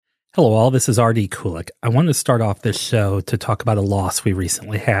Hello all, this is R.D. Kulik. I wanted to start off this show to talk about a loss we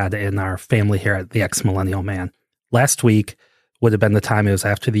recently had in our family here at the Ex-Millennial Man. Last week would have been the time, it was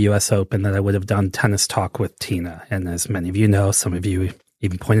after the U.S. Open, that I would have done Tennis Talk with Tina. And as many of you know, some of you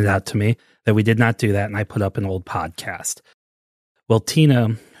even pointed out to me that we did not do that, and I put up an old podcast. Well,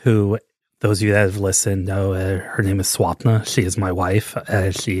 Tina, who those of you that have listened know, her name is Swapna. She is my wife.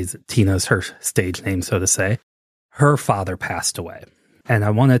 Tina's her stage name, so to say. Her father passed away. And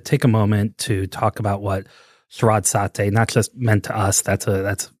I want to take a moment to talk about what Sharad Sathe not just meant to us. That's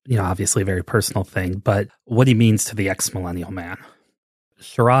obviously a very personal thing, but what he means to the ex-millennial man.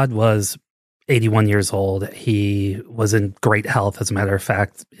 Sharad was 81 years old. He was in great health. As a matter of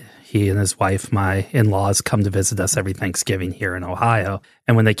fact, he and his wife, my in-laws, come to visit us every Thanksgiving here in Ohio.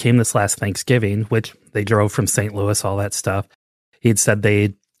 And when they came this last Thanksgiving, which they drove from St. Louis, all that stuff, he had said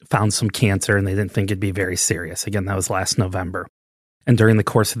they found some cancer and they didn't think it'd be very serious. Again, that was last November. And during the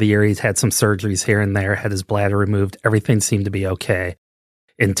course of the year, he's had some surgeries here and there, had his bladder removed. Everything seemed to be okay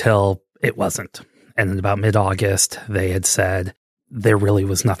until it wasn't. And in about mid-August, they had said there really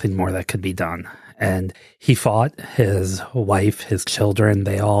was nothing more that could be done. And he fought, his wife, his children,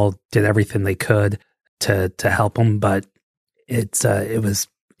 they all did everything they could to help him. But he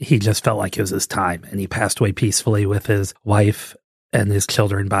just felt like it was his time. And he passed away peacefully with his wife and his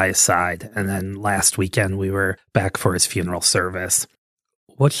children by his side. And then last weekend, we were back for his funeral service.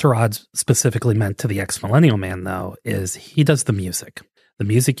 What Sharad specifically meant to the ex-millennial man, though, is he does the music. The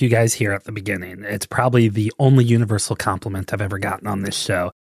music you guys hear at the beginning, it's probably the only universal compliment I've ever gotten on this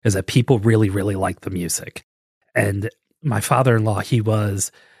show, is that people really, really like the music. And my father-in-law, he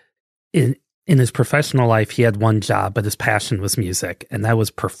was, in his professional life, he had one job, but his passion was music. And that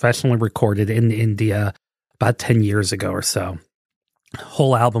was professionally recorded in India about 10 years ago or so.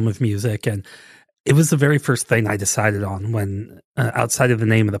 Whole album of music, and it was the very first thing I decided on when, outside of the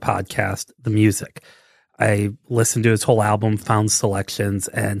name of the podcast, the music. I listened to his whole album, found selections,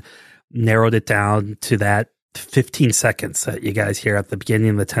 and narrowed it down to that 15 seconds that you guys hear at the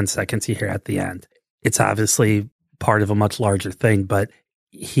beginning and the 10 seconds you hear at the end. It's obviously part of a much larger thing, but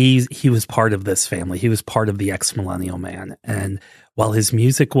he was part of this family. He was part of the ex-millennial man, and while his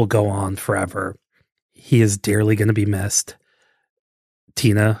music will go on forever, he is dearly going to be missed.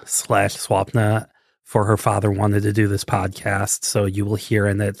 Tina/Swapna, for her father, wanted to do this podcast, so you will hear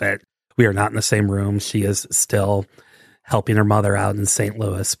in it that we are not in the same room. She is still helping her mother out in St.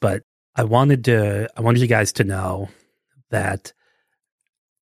 Louis, but I wanted you guys to know that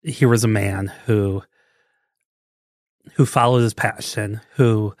here was a man who followed his passion,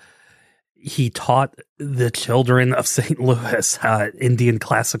 who he taught the children of St. Louis Indian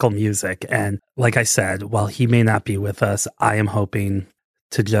classical music. And like I said, while he may not be with us, I am hoping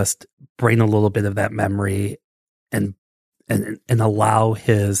to just bring a little bit of that memory and allow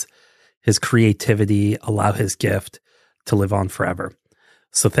his creativity, allow his gift to live on forever.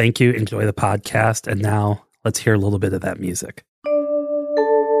 So thank you. Enjoy the podcast. And now let's hear a little bit of that music.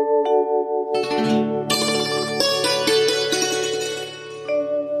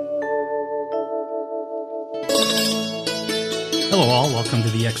 Hello all, welcome to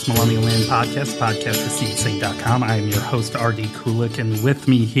the Ex-Millennial Man podcast for CSync.com. I am your host, R.D. Kulik, and with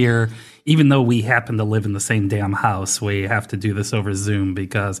me here, even though we happen to live in the same damn house, we have to do this over Zoom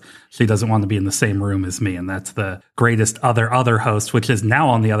because she doesn't want to be in the same room as me, and that's the greatest other host, which is now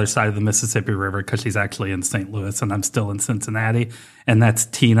on the other side of the Mississippi River because she's actually in St. Louis and I'm still in Cincinnati, and that's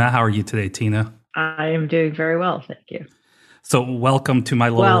Tina. How are you today, Tina? I am doing very well, thank you. So welcome to my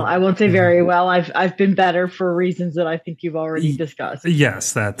little... Well, I won't say very well. I've been better for reasons that I think you've already discussed.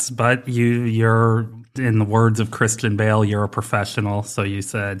 Yes, but you're, in the words of Christian Bale, you're a professional. So you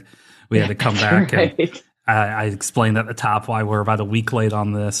said we had to come back. Right. And I explained at the top why we're about a week late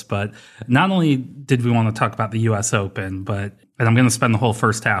on this. But not only did we want to talk about the U.S. Open, and I'm going to spend the whole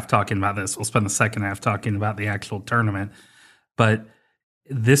first half talking about this. We'll spend the second half talking about the actual tournament. But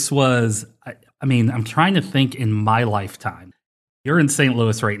this was... I'm trying to think in my lifetime. You're in St.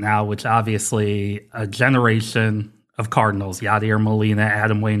 Louis right now, which obviously a generation of Cardinals, Yadier Molina,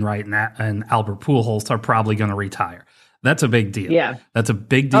 Adam Wainwright, and Albert Pujols are probably going to retire. That's a big deal. Yeah. That's a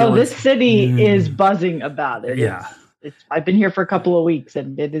big deal. Oh, this city is buzzing about it. Yeah. I've been here for a couple of weeks,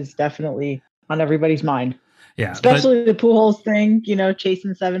 and it is definitely on everybody's mind. Yeah. Especially the Pujols thing,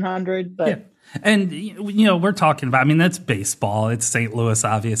 chasing 700. But. Yeah. And, we're talking about, that's baseball. It's St. Louis,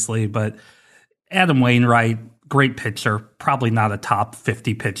 obviously, but Adam Wainwright, great pitcher, probably not a top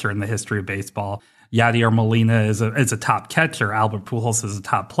 50 pitcher in the history of baseball. Yadier Molina is a top catcher. Albert Pujols is a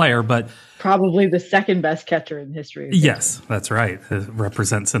top player, but probably the second best catcher in history. Yes, that's right.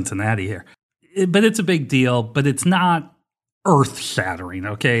 Represent Cincinnati here. But it's a big deal, but it's not earth-shattering,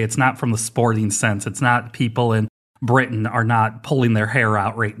 okay? It's not from the sporting sense. It's not people in Britain are not pulling their hair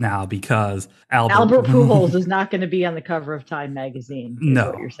out right now because Albert Pujols is not going to be on the cover of Time magazine, is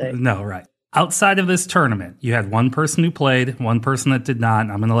what you're saying. No, right. Outside of this tournament, you had one person who played, one person that did not.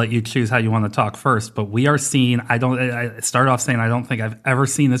 I'm going to let you choose how you want to talk first, but we are seeing, I start off saying I don't think I've ever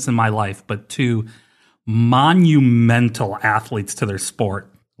seen this in my life, but two monumental athletes to their sport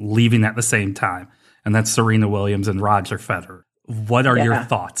leaving at the same time. And that's Serena Williams and Roger Federer. What are your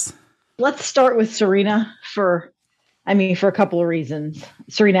thoughts? Let's start with Serena for a couple of reasons.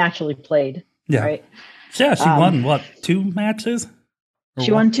 Serena actually played, right? Yeah, she won, 2 matches?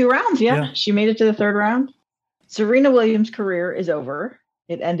 She won 2 rounds, yeah. She made it to the 3rd round. Serena Williams' career is over.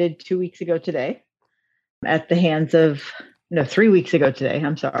 It ended 2 weeks ago today at the hands of, 3 weeks ago today,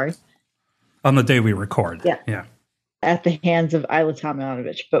 I'm sorry. On the day we record. Yeah. At the hands of Ajla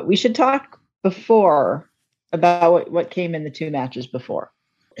Tomljanovic. But we should talk before about what came in the 2 matches before.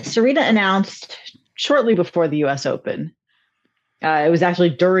 Serena announced shortly before the U.S. Open. It was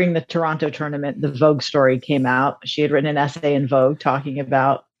actually during the Toronto tournament, the Vogue story came out. She had written an essay in Vogue talking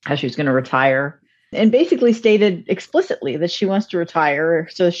about how she was going to retire and basically stated explicitly that she wants to retire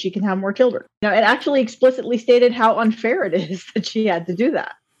so she can have more children. It actually explicitly stated how unfair it is that she had to do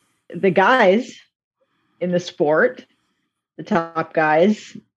that. The guys in the sport, the top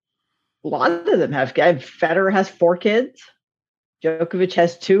guys, a lot of them have. Federer has 4 kids. Djokovic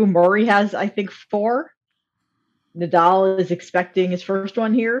has 2. Murray has, I think, 4. Nadal is expecting his first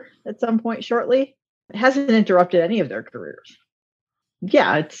one here at some point shortly. It hasn't interrupted any of their careers.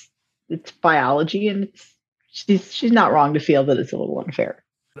 Yeah, it's biology, and she's not wrong to feel that it's a little unfair.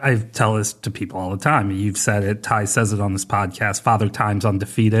 I tell this to people all the time. You've said it. Ty says it on this podcast. Father Time's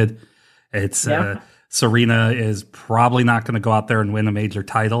undefeated. It's Serena is probably not going to go out there and win a major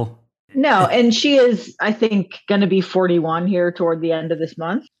title. No, and she is, I think, going to be 41 here toward the end of this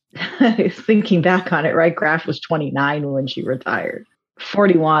month. Thinking back on it, right? Graf was 29 when she retired.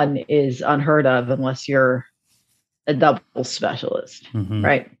 41 is unheard of unless you're a double specialist,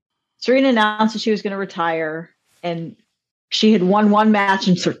 right? Serena announced that she was going to retire, and she had won 1 match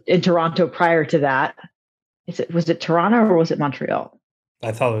in Toronto prior to that. Was it Toronto or was it Montreal?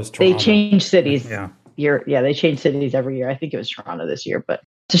 I thought it was Toronto. They changed cities. They change cities every year. I think it was Toronto this year, but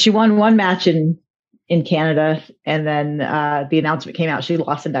so she won 1 match in Canada, and then the announcement came out. She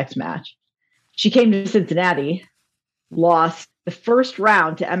lost the next match. She came to Cincinnati, lost the first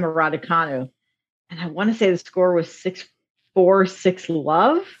round to Emma Raducanu, and I want to say the score was 6-4,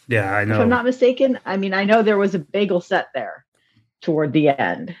 6-love. Yeah, I know. If I'm not mistaken. I know there was a bagel set there toward the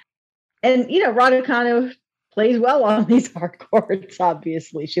end. And, Raducanu plays well on these hard courts,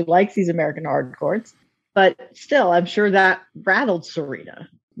 obviously. She likes these American hard courts. But still, I'm sure that rattled Serena.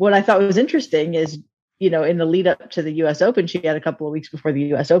 What I thought was interesting is, in the lead up to the U.S. Open, she had a couple of weeks before the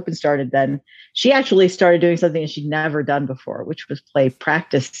U.S. Open started. Then she actually started doing something that she'd never done before, which was play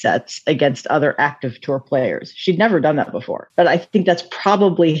practice sets against other active tour players. She'd never done that before. But I think that's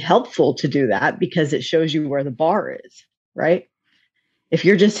probably helpful to do that because it shows you where the bar is, right? If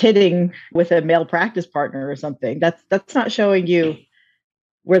you're just hitting with a male practice partner or something, that's not showing you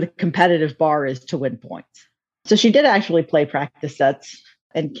where the competitive bar is to win points. So she did actually play practice sets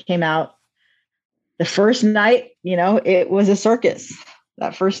and came out. The first night, it was a circus.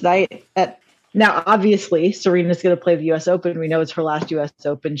 That first night now, obviously, Serena's going to play the U.S. Open. We know it's her last U.S.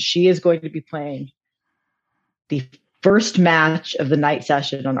 Open. She is going to be playing the first match of the night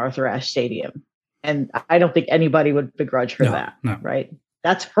session on Arthur Ashe Stadium. And I don't think anybody would begrudge her that, right?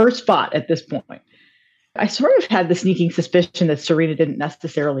 That's her spot at this point. I sort of had the sneaking suspicion that Serena didn't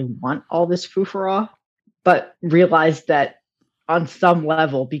necessarily want all this frou-frou, but realized that on some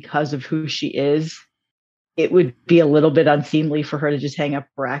level, because of who she is, it would be a little bit unseemly for her to just hang up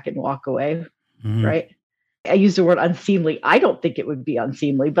a racket and walk away, right? I use the word unseemly. I don't think it would be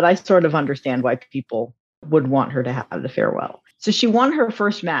unseemly, but I sort of understand why people would want her to have the farewell. So she won her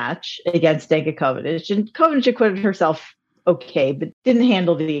first match against Danka Kovinic, and Kovinic acquitted herself okay, but didn't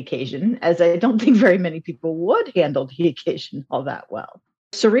handle the occasion, as I don't think very many people would handle the occasion all that well.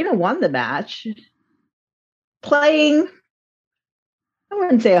 Serena won the match playing, I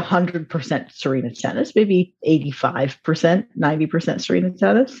wouldn't say 100% Serena tennis, maybe 85%, 90% Serena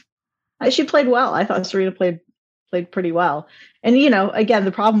tennis. She played well. I thought Serena played pretty well. And, again,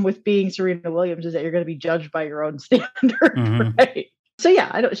 the problem with being Serena Williams is that you're going to be judged by your own standard, right? So,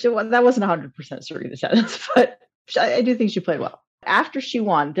 yeah, that wasn't 100% Serena tennis, but I do think she played well. After she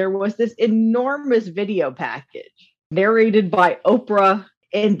won, there was this enormous video package narrated by Oprah.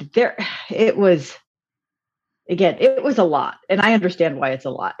 And it was a lot. And I understand why it's a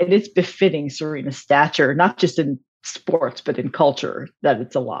lot. And it's befitting Serena's stature, not just in sports, but in culture, that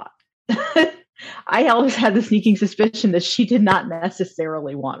it's a lot. I always had the sneaking suspicion that she did not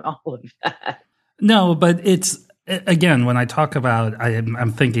necessarily want all of that. No, but it's, again, when I talk about,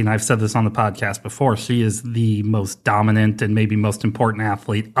 I'm thinking, I've said this on the podcast before, she is the most dominant and maybe most important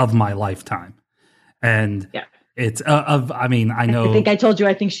athlete of my lifetime. And yeah. It's I mean, I know. I think I told you,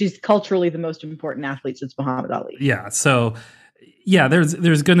 I think she's culturally the most important athlete since Muhammad Ali. Yeah. So, yeah,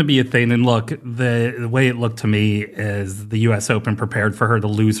 there's going to be a thing. And look, the way it looked to me is the U.S. Open prepared for her to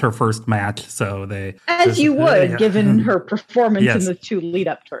lose her first match. So as you would, given her performance in the 2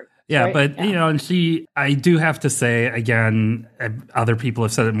 lead-up tournaments. Yeah, right? but, and I do have to say, again, other people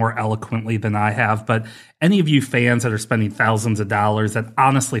have said it more eloquently than I have, but any of you fans that are spending thousands of dollars that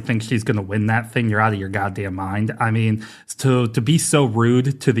honestly think she's going to win that thing, you're out of your goddamn mind. I mean, to be so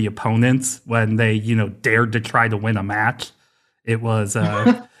rude to the opponents when they, dared to try to win a match, it was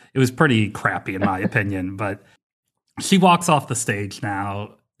pretty crappy in my opinion, but she walks off the stage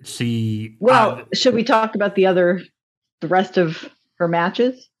now. Should we talk about the rest of her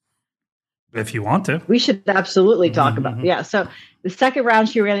matches? If you want to. We should absolutely talk about it. Yeah. So the second round,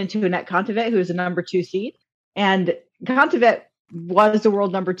 she ran into Annette Kontaveit, who is a number 2 seed. And Kontaveit was the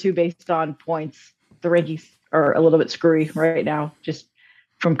world number 2 based on points. The rankings are a little bit screwy right now, just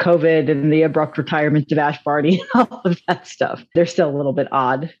from COVID and the abrupt retirement of Ash Barty and all of that stuff. They're still a little bit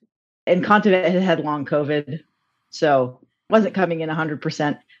odd. And Kontaveit had long COVID, so wasn't coming in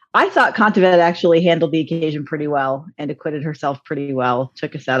 100%. I thought Kontaveit actually handled the occasion pretty well and acquitted herself pretty well,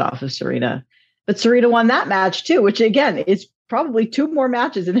 took a set off of Serena. But Serena won that match too, which again is probably 2 more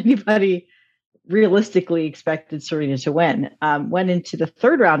matches than anybody realistically expected Serena to win. Went into the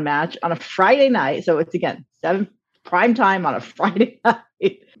 3rd round match on a Friday night. So it's again, 7 prime time on a Friday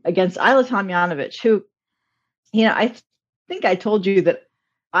night against Ajla Tomljanovic, who, I think I told you that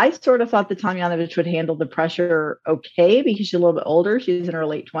I sort of thought that Tomljanovic would handle the pressure okay because she's a little bit older. She's in her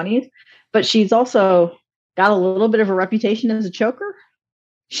late 20s, but she's also got a little bit of a reputation as a choker.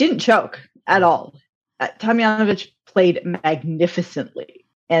 She didn't choke at all. Tomljanovic played magnificently.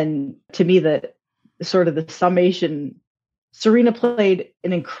 And to me, the summation, Serena played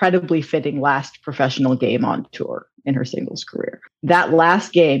an incredibly fitting last professional game on tour in her singles career. That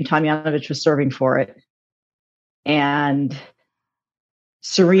last game, Tomljanovic was serving for it. And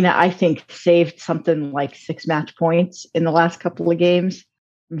Serena, I think, saved something like 6 match points in the last couple of games.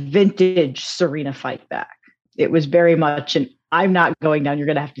 Vintage Serena fight back. It was very much I'm not going down. You're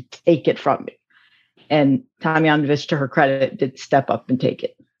going to have to take it from me. And Tomljanovic, to her credit, did step up and take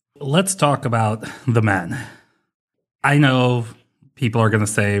it. Let's talk about the men. I know people are going to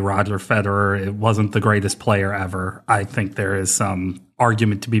say Roger Federer, it wasn't the greatest player ever. I think there is some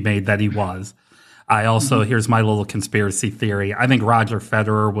argument to be made that he was. I also, here's my little conspiracy theory. I think Roger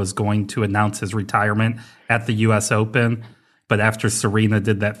Federer was going to announce his retirement at the U.S. Open, but after Serena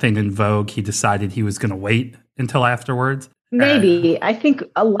did that thing in Vogue, he decided he was going to wait until afterwards. Maybe. I think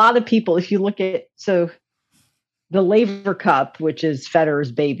a lot of people, if you look at, the Laver Cup, which is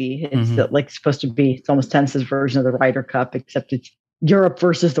Federer's baby, it's supposed to be, it's almost tennis's version of the Ryder Cup, except it's Europe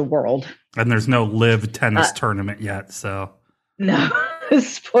versus the world. And there's no live tennis tournament yet, so. No.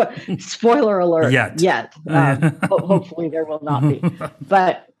 Spoiler alert. Yet. Hopefully there will not be.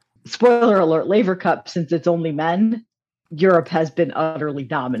 But spoiler alert, Laver Cup, since it's only men, Europe has been utterly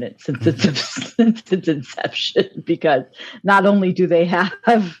dominant since its inception, because not only do they have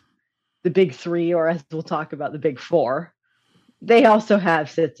the big 3, or as we'll talk about, the big 4, they also have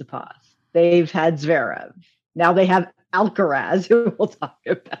Tsitsipas. They've had Zverev. Now they have Alcaraz, who we'll talk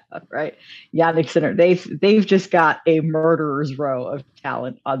about, right? Yannick Sinner. They've just got a murderer's row of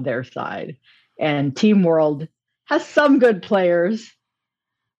talent on their side. And Team World has some good players,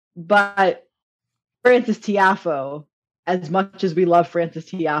 but Frances Tiafoe, as much as we love Frances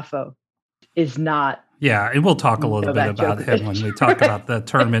Tiafoe, is not. Yeah, and we'll talk a little bit about him when we talk about the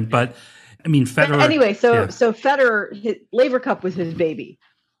tournament. But I mean, Federer. But anyway, so Federer, Laver Cup was his baby,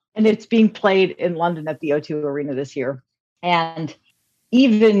 and it's being played in London at the O2 Arena this year. And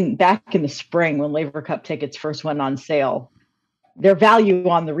even back in the spring, when Laver Cup tickets first went on sale, their value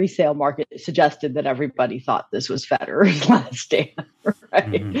on the resale market suggested that everybody thought this was Federer's last stand,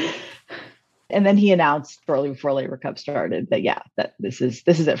 right? Mm-hmm. And then he announced shortly before Laver Cup started that this is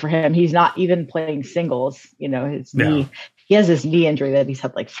it for him. He's not even playing singles. His knee. He has this knee injury that he's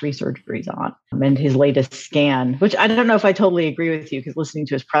had like 3 surgeries on. And his latest scan, which I don't know if I totally agree with you, because listening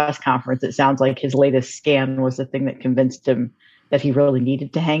to his press conference, it sounds like his latest scan was the thing that convinced him that he really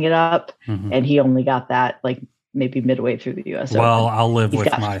needed to hang it up. Mm-hmm. And he only got that like maybe midway through the U.S. Well, Open. I'll live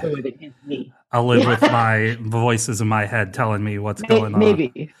with my voices in my head telling me what's going on.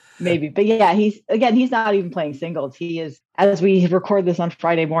 Maybe. Maybe. But yeah, he's not even playing singles. He is, as we record this on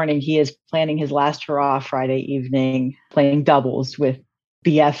Friday morning, he is planning his last hurrah Friday evening, playing doubles with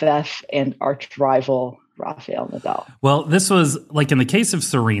BFF and arch rival Rafael Nadal. Well, this was like in the case of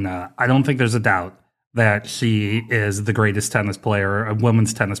Serena, I don't think there's a doubt that she is the greatest tennis player, a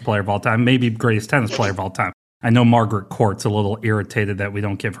women's tennis player of all time, maybe greatest tennis player of all time. I know Margaret Court's a little irritated that we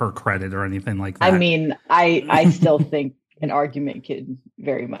don't give her credit or anything like that. I mean, I still think an argument can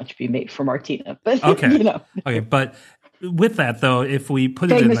very much be made for Martina, but okay. Okay, but with that though, if we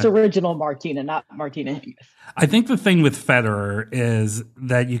put famous original Martina, not Martina Hingis. I think the thing with Federer is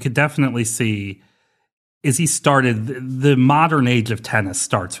that you could definitely see is he started the modern age of tennis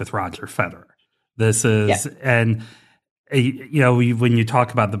starts with Roger Federer. This is and when you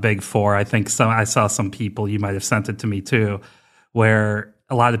talk about the big four, I think I saw some people, you might have sent it to me too, where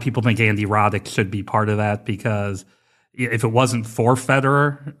a lot of people think Andy Roddick should be part of that because if it wasn't for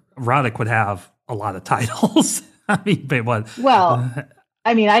Federer, Roddick would have a lot of titles. I mean, well,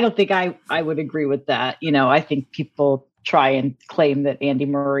 I mean, I don't think I would agree with that. I think people try and claim that Andy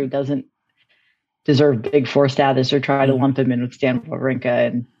Murray doesn't deserve big four status or try to lump him in with Stan Wawrinka.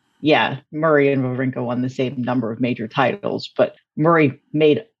 And yeah, Murray and Wawrinka won the same number of major titles, but Murray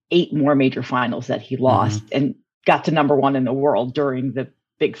made 8 more major finals that he lost and got to number 1 in the world during the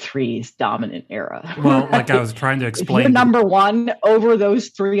Big Three's dominant era. Well, like I was trying to explain. If you're number 1 over those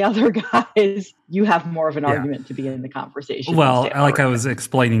 3 other guys, you have more of an argument to be in the conversation. Well, like I was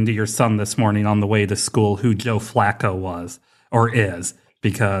explaining to your son this morning on the way to school who Joe Flacco was or is.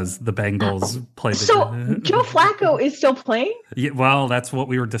 Because the Bengals played. So Joe Flacco is still playing? Yeah, well, that's what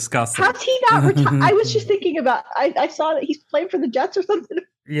we were discussing. How's he not retired? I was just thinking about. I saw that he's playing for the Jets or something.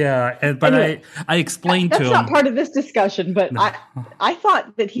 Yeah, but anyway, I explained to him. That's not part of this discussion, but no. I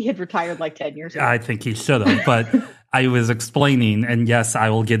thought that he had retired like 10 years ago. I think he should have, but I was explaining, and yes, I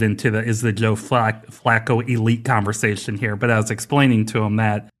will get into the Joe Flacco elite conversation here, but I was explaining to him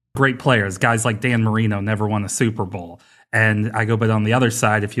that great players, guys like Dan Marino, never won a Super Bowl. And I go, but on the other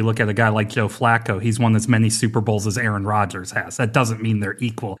side, if you look at a guy like Joe Flacco, he's won as many Super Bowls as Aaron Rodgers has. That doesn't mean they're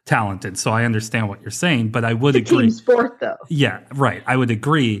equal talented. So I understand what you're saying, but I would agree. Team sport, though. Yeah, right. I would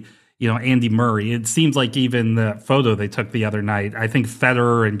agree. Andy Murray, it seems like even the photo they took the other night, I think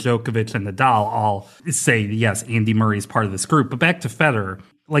Federer and Djokovic and Nadal all say, yes, Andy Murray is part of this group. But back to Federer,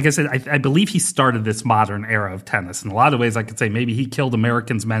 like I said, I believe he started this modern era of tennis. In a lot of ways, I could say maybe he killed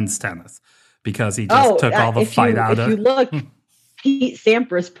Americans' men's tennis. Because he just took all the fight out of it. If you look, Pete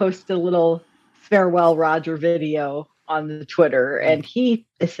Sampras posted a little farewell Roger video on the Twitter, and he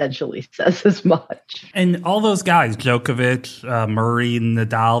essentially says as much. And all those guys, Djokovic, Murray,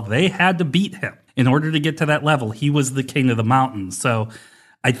 Nadal, they had to beat him in order to get to that level. He was the king of the mountain. So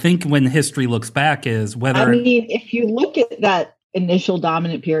I think when history looks back is whether... I mean, if you look at that initial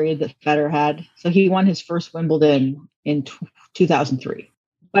dominant period that Federer had, so he won his first Wimbledon in 2003.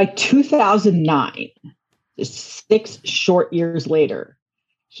 By 2009, 6 short years later,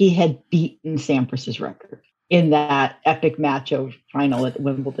 he had beaten Sampras's record in that epic match of final at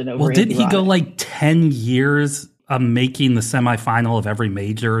Wimbledon over. Well, did he go like 10 years making the semifinal of every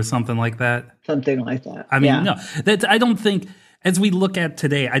major or something like that? Something like that. I mean, no, I don't think. As we look at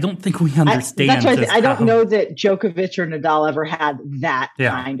today, I don't think we understand. I don't know that Djokovic or Nadal ever had that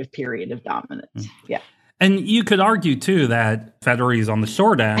kind of period of dominance. Yeah. And you could argue, too, that Federer is on the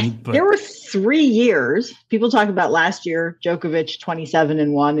short end. But... There were 3 years. People talk about last year, Djokovic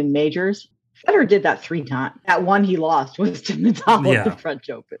 27-1 in majors. Federer did that 3 times. That one he lost was to Nadal at the French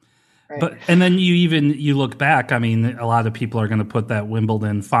Open. Right? And then you look back. I mean, a lot of people are going to put that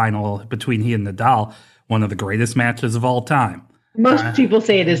Wimbledon final between he and Nadal, one of the greatest matches of all time. Most people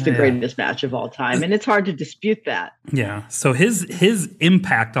say it is the greatest match of all time, and it's hard to dispute that. Yeah. So his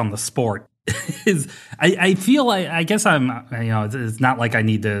impact on the sport I feel like, I guess it's not like I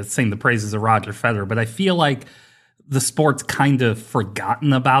need to sing the praises of Roger Federer, but I feel like the sport's kind of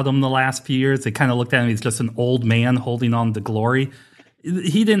forgotten about him the last few years. They kind of looked at him as just an old man holding on to glory.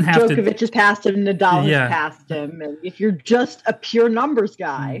 He didn't have Djokovic has passed him, Nadal has passed him. And if you're just a pure numbers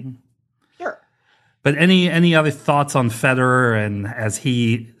guy, sure. But any other thoughts on Federer and as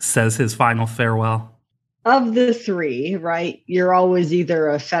he says his final farewell? Of the 3, right, you're always either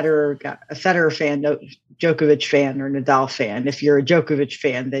a Federer fan, Djokovic fan, or Nadal fan. If you're a Djokovic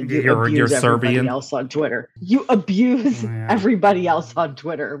fan, then you abuse everybody else on Twitter. You abuse everybody else on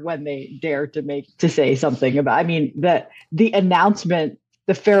Twitter when they dare to say something about. I mean, the announcement,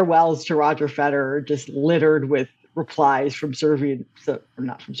 the farewells to Roger Federer, are just littered with replies from Djokovic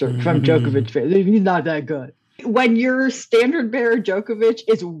fans. He's not that good. When your standard bearer Djokovic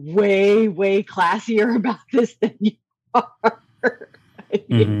is way, way classier about this than you are.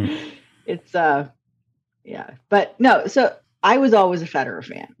 Mm-hmm. It's yeah, but no. So I was always a Federer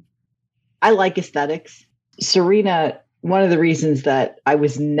fan. I like aesthetics. Serena, one of the reasons that I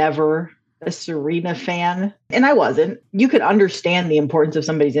was never a Serena fan, and I wasn't, you could understand the importance of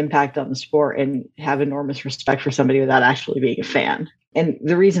somebody's impact on the sport and have enormous respect for somebody without actually being a fan. And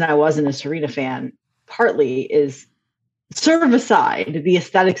the reason I wasn't a Serena fan partly is, serve aside, the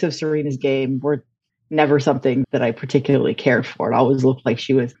aesthetics of Serena's game were never something that I particularly cared for. It always looked like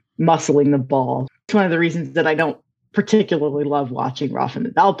she was muscling the ball. It's one of the reasons that I don't particularly love watching Rafa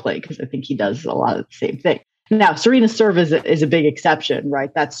Nadal play, because I think he does a lot of the same thing. Now, Serena's serve is a big exception,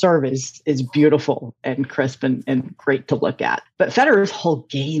 right? That serve is beautiful and crisp and great to look at. But Federer's whole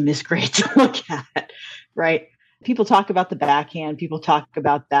game is great to look at, right? People talk about the backhand. People talk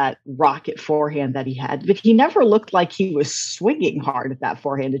about that rocket forehand that he had, but he never looked like he was swinging hard at that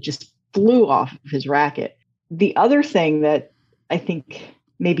forehand. It just flew off of his racket. The other thing that I think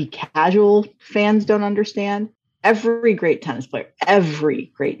maybe casual fans don't understand, every great tennis player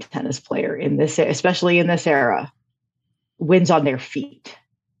in this, especially in this era, wins on their feet.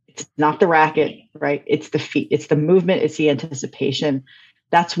 It's not the racket, right? It's the feet. It's the movement. It's the anticipation.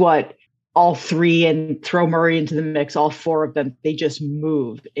 That's what all three, and throw Murray into the mix, all four of them, they just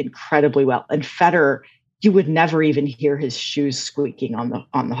move incredibly well. And Federer, you would never even hear his shoes squeaking on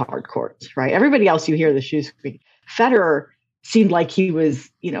the hard courts, right? Everybody else, you hear the shoes squeaking. Federer seemed like he was,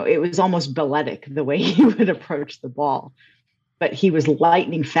 it was almost balletic the way he would approach the ball, but he was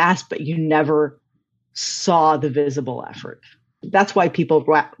lightning fast, but you never saw the visible effort. That's why people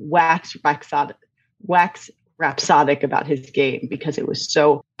wax rhapsodic about his game, because it was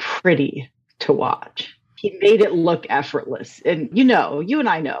so pretty to watch. He made it look effortless. And you and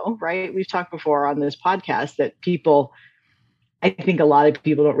I know, right? We've talked before on this podcast that I think a lot of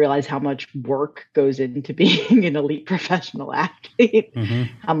people don't realize how much work goes into being an elite professional athlete,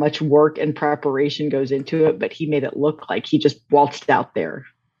 how much work and preparation goes into it. But he made it look like he just waltzed out there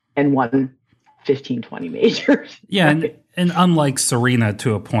and won 15, 20 majors. Yeah. And unlike Serena,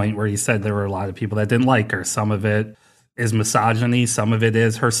 to a point where he said there were a lot of people that didn't like her. Some of it is misogyny. Some of it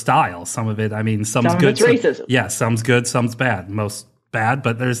is her style. Some of it, some's good. Some racism. Yeah, some's good, some's bad. Most bad,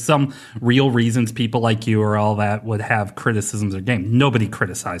 but there's some real reasons people like you or all that would have criticisms of game. Nobody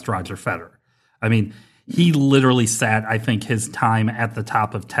criticized Roger Federer. He literally sat, I think his time at the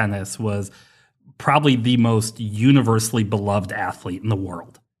top of tennis was probably the most universally beloved athlete in the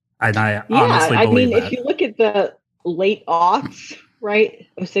world. And I honestly believe that. If you look at the late aughts, right?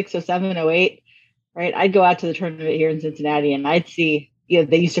 06, 07, 08, right? I'd go out to the tournament here in Cincinnati and I'd see,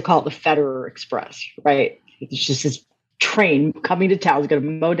 they used to call it the Federer Express, right? It's just this train coming to town is going to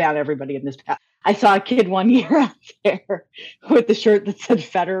mow down everybody in this path. I saw a kid one year out there with the shirt that said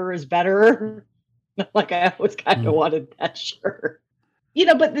Federer is better. Like, I always kind of wanted that shirt.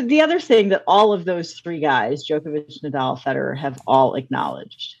 But the other thing that all of those three guys, Djokovic, Nadal, Federer, have all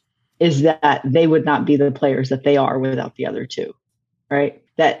acknowledged is that they would not be the players that they are without the other two, right?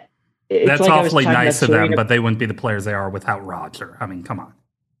 That's like awfully nice of them, but they wouldn't be the players they are without Roger. Come on.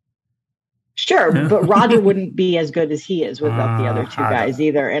 Sure, but Roger wouldn't be as good as he is without the other two guys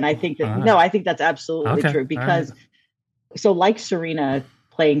either. And I think I think that's absolutely true, because so like Serena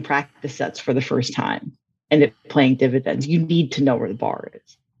playing practice sets for the first time and it playing dividends, you need to know where the bar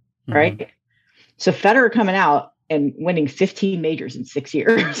is, right? So Federer coming out and winning 15 majors in 6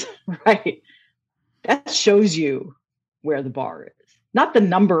 years, right? That shows you where the bar is. Not the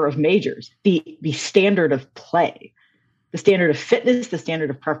number of majors, the standard of play, the standard of fitness, the standard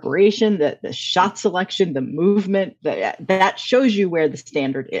of preparation, the shot selection, the movement, that shows you where the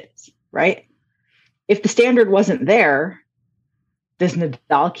standard is, right? If the standard wasn't there, does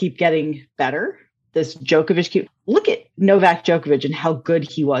Nadal keep getting better? Does Djokovic look at Novak Djokovic and how good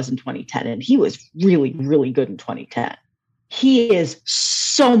he was in 2010? And he was really, really good in 2010. He is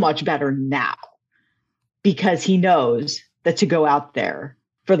so much better now because he knows that to go out there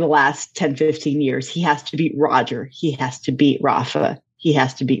for the last 10, 15 years, he has to beat Roger. He has to beat Rafa. He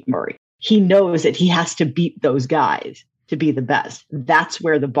has to beat Murray. He knows that he has to beat those guys to be the best. That's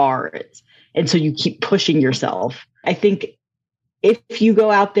where the bar is. And so you keep pushing yourself. I think if you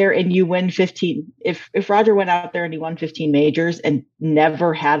go out there and you win 15, if Roger went out there and he won 15 majors and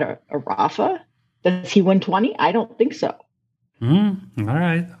never had a Rafa, does he win 20? I don't think so. All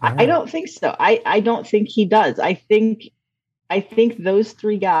right. I don't think so. I don't think he does. I think those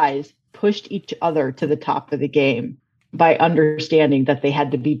three guys pushed each other to the top of the game by understanding that they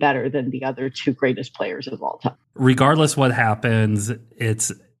had to be better than the other two greatest players of all time. Regardless what happens,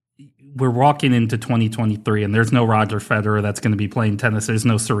 we're walking into 2023 and there's no Roger Federer that's going to be playing tennis. There's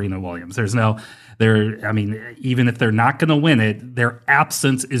no Serena Williams. Even if they're not going to win it, their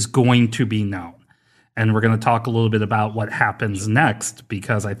absence is going to be known. And we're going to talk a little bit about what happens next,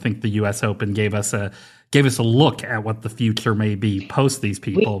 because I think the U.S. Open gave us a look at what the future may be post these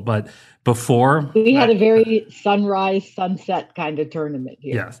people. But before we had a very sunrise, sunset kind of tournament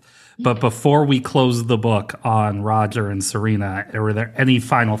here. Yes. But before we close the book on Roger and Serena, were there any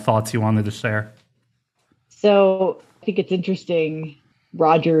final thoughts you wanted to share? So I think it's interesting.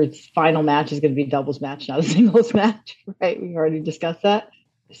 Roger's final match is going to be a doubles match, not a singles match, right? We've already discussed that.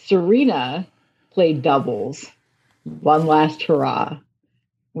 Serena played doubles, one last hurrah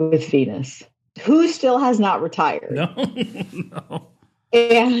with Venus, who still has not retired. No.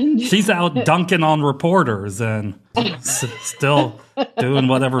 And she's out dunking on reporters and still doing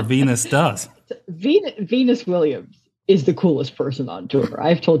whatever Venus does. Venus Williams is the coolest person on tour.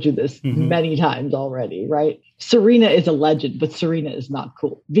 I've told you this many times already, right? Serena is a legend, but Serena is not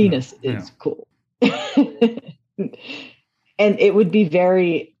cool. Venus is cool. And it would be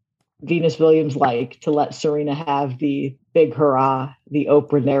very Venus Williams like to let Serena have the big hurrah, the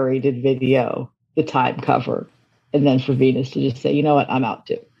Oprah narrated video, the time cover, and then for Venus to just say, you know what, I'm out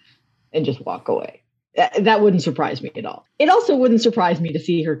too, and just walk away. That wouldn't surprise me at all. It also wouldn't surprise me to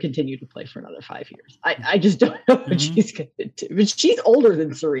see her continue to play for another 5 years. I just don't know what she's going to do. But she's older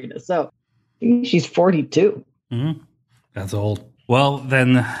than Serena, so I think she's 42. That's old. Well,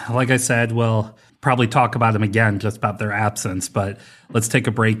 then, like I said, we'll probably talk about them again, just about their absence. But let's take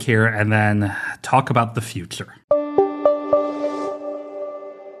a break here and then talk about the future.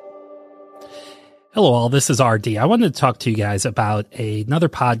 Hello, all. This is RD. I wanted to talk to you guys about another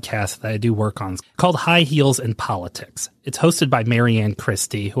podcast that I do work on called High Heels in Politics. It's hosted by Marianne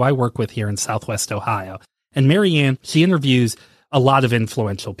Christie, who I work with here in Southwest Ohio. And Marianne, she interviews a lot of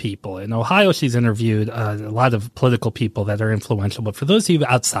influential people. In Ohio, she's interviewed a lot of political people that are influential. But for those of you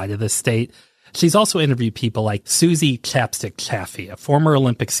outside of this state, she's also interviewed people like Susie Chapstick Chaffee, a former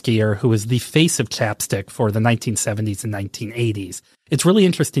Olympic skier who was the face of chapstick for the 1970s and 1980s. It's really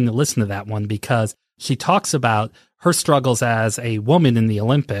interesting to listen to that one because she talks about her struggles as a woman in the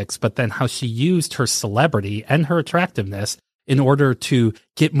Olympics, but then how she used her celebrity and her attractiveness in order to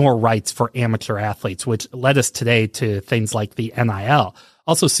get more rights for amateur athletes, which led us today to things like the NIL.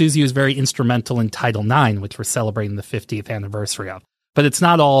 Also, Susie was very instrumental in Title IX, which we're celebrating the 50th anniversary of. But it's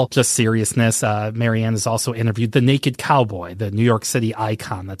not all just seriousness. Marianne has also interviewed the Naked Cowboy, the New York City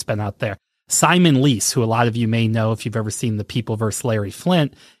icon that's been out there. Simon Lease, who a lot of you may know if you've ever seen The People vs. Larry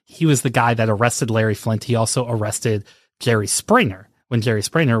Flint. He was the guy that arrested Larry Flint. He also arrested Jerry Springer when Jerry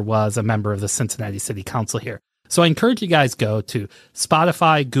Springer was a member of the Cincinnati City Council here. So I encourage you guys go to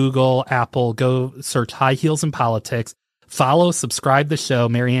Spotify, Google, Apple, go search High Heels in Politics, follow, subscribe the show.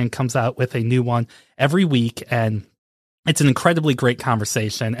 Marianne comes out with a new one every week, and it's an incredibly great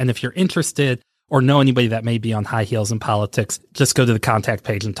conversation. And if you're interested or know anybody that may be on High Heels in Politics, just go to the contact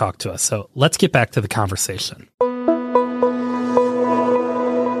page and talk to us. So let's get back to the conversation.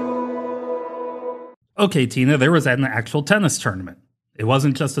 Okay, Tina, there was an actual tennis tournament. It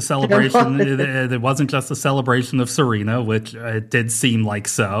wasn't just a celebration. It wasn't just a celebration of Serena, which it did seem like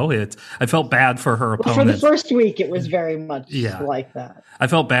so. I felt bad for her opponents. For the first week, it was very much like that. I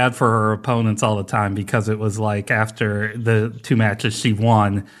felt bad for her opponents all the time because it was like after the two matches she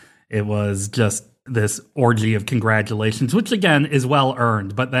won, it was just this orgy of congratulations, which again is well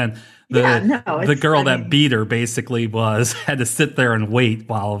earned. But then the girl that beat her basically had to sit there and wait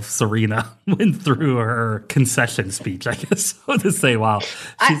while Serena went through her concession speech, I guess, so to say. Wow.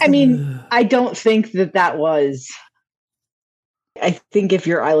 I don't think that was. I think if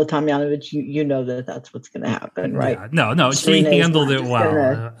you're Isla Tomljanovic, you know that that's what's going to happen, right? Yeah, no, she handled it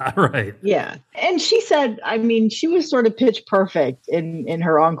well. Right. Yeah. And she said, she was sort of pitch perfect in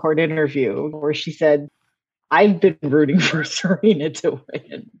her on-court interview where she said, I've been rooting for Serena to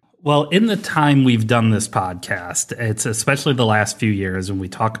win. Well, in the time we've done this podcast, it's especially the last few years when we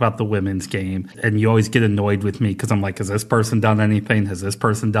talk about the women's game, and you always get annoyed with me because I'm like, has this person done anything? Has this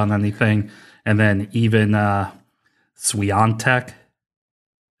person done anything? And then even Swiatek.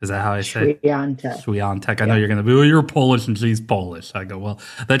 Is that how I say it? Swiatek. I know you're going to be, well, you're Polish and she's Polish. I go, well,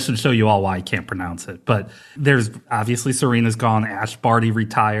 that should show you all why I can't pronounce it. But there's obviously Serena's gone. Ash Barty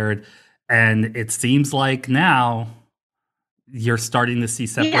retired. And it seems like now you're starting to see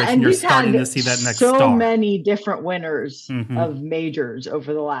separation. Yeah, and you're starting to see that next star. So many different winners of majors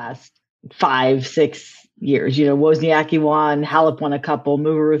over the last 5-6 years. Wozniacki won, Halep won a couple,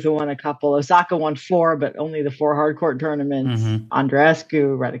 Muguruza won a couple, Osaka won 4, but only the 4 hardcourt tournaments.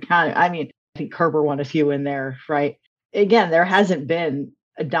 Andreescu, Raducanu. I think Kerber won a few in there, right? Again, there hasn't been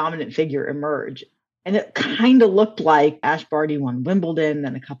a dominant figure emerge. And it kind of looked like Ash Barty won Wimbledon,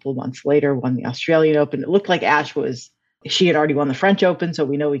 then a couple of months later won the Australian Open. It looked like she had already won the French Open, so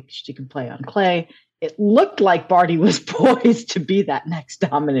we know she can play on clay. It looked like Barty was poised to be that next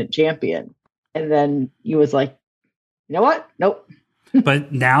dominant champion. And then he was like, you know what? Nope.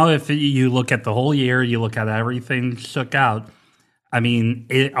 But now if you look at the whole year, you look at everything shook out, I mean,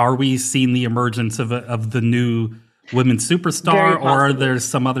 are we seeing the emergence of the new women's superstar, or are there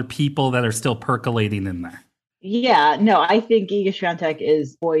some other people that are still percolating in there? Yeah, no, I think Iga Swiatek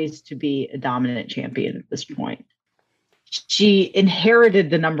is poised to be a dominant champion at this point. She inherited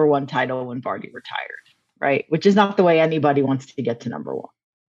the number one title when Barty retired, right? Which is not the way anybody wants to get to number one.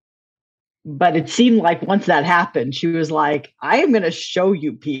 But it seemed like once that happened, she was like, I am going to show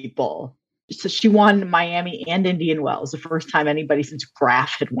you people. So she won Miami and Indian Wells, the first time anybody since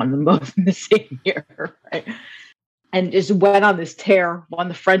Graf had won them both in the same year, right? And just went on this tear, won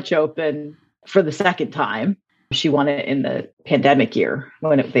the French Open for the second time. She won it in the pandemic year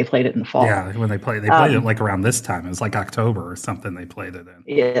when they played it in the fall. Yeah, when they played it like around this time. It was like October or something they played it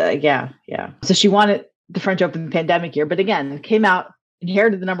in. Yeah. So she won it the French Open the pandemic year, but again, came out,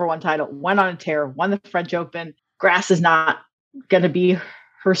 inherited the number one title, went on a tear, won the French Open. Grass is not going to be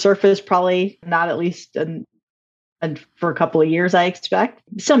her surface, probably not at least for a couple of years, I expect.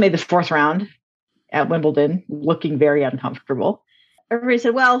 Still made the fourth round at Wimbledon, looking very uncomfortable. Everybody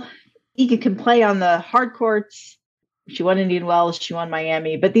said, well, Iga can play on the hard courts. She won Indian Wells, she won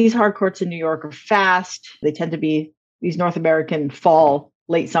Miami, but these hard courts in New York are fast. They tend to be, these North American fall,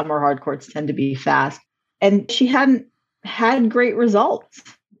 late summer hard courts tend to be fast. And she hadn't had great results.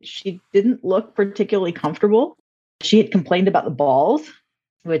 She didn't look particularly comfortable. She had complained about the balls,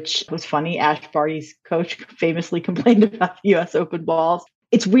 which was funny. Ash Barty's coach famously complained about the U.S. Open balls.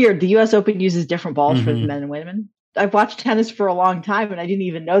 It's weird. The U.S. Open uses different balls for the men and women. I've watched tennis for a long time, and I didn't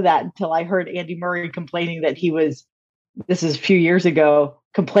even know that until I heard Andy Murray complaining that this is a few years ago,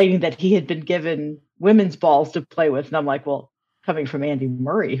 complaining that he had been given women's balls to play with. And I'm like, well, coming from Andy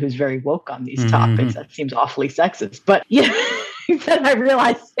Murray, who's very woke on these topics, that seems awfully sexist. But yeah, then I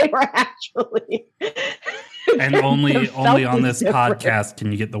realized they were actually... And only on this podcast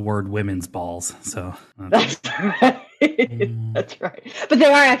can you get the word women's balls. So that's right. That's right. But they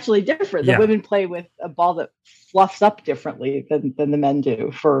are actually different. The women play with a ball that fluffs up differently than the men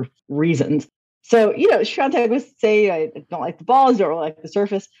do for reasons. So, Swiatek was say, I don't like the balls, don't really like the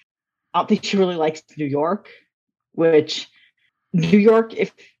surface. I don't think she really likes New York,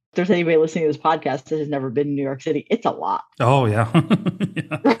 if there's anybody listening to this podcast that has never been in New York City, it's a lot. Oh, yeah.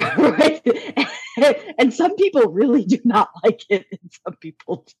 Right? And some people really do not like it, and some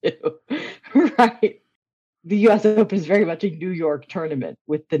people do. Right? The U.S. Open is very much a New York tournament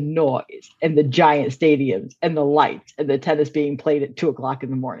with the noise and the giant stadiums and the lights and the tennis being played at 2:00 in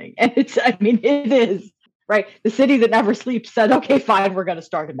the morning. And it is, right? The city that never sleeps said, okay, fine, we're going to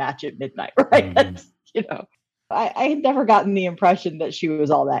start a match at midnight, right? That's, I had never gotten the impression that she was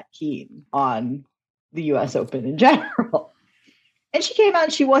all that keen on the U.S. Open in general. And she came out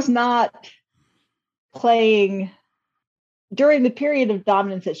and she was not playing during the period of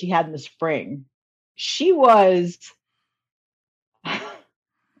dominance that she had in the spring. She was,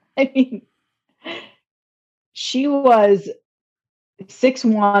 she was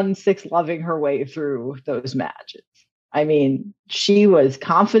 6-1, 6-loving her way through those matches. She was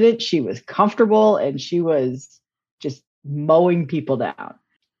confident, she was comfortable, and she was just mowing people down.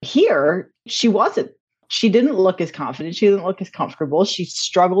 Here, she wasn't. She didn't look as confident. She didn't look as comfortable. She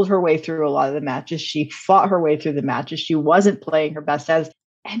struggled her way through a lot of the matches. She fought her way through the matches. She wasn't playing her best tennis,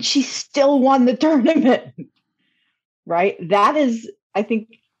 and she still won the tournament. Right? That is, I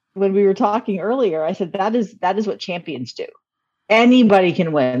think, when we were talking earlier, I said that is what champions do. Anybody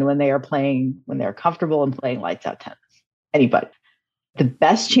can win when they're comfortable and playing lights out tennis. Anybody. The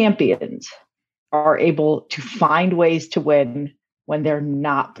best champions are able to find ways to win when they're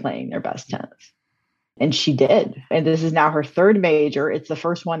not playing their best tennis. And she did. And this is now her third major. It's the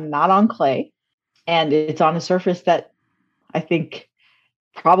first one not on clay. And it's on a surface that I think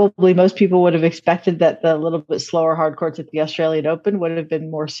probably most people would have expected that the little bit slower hard courts at the Australian Open would have been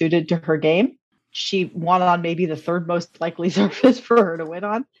more suited to her game. She won on maybe the third most likely surface for her to win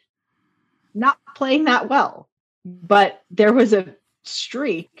on. Not playing that well. But there was a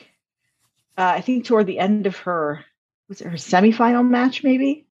streak, I think toward the end of her semifinal match,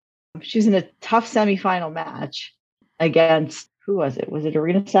 maybe? She was in a tough semifinal match against, who was it? Was it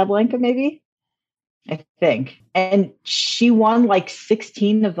Arena Sabalenka, maybe? I think. And she won like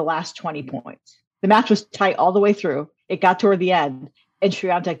 16 of the last 20 points. The match was tight all the way through. It got toward the end, and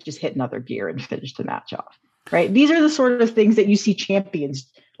Swiatek just hit another gear and finished the match off. Right? These are the sort of things that you see champions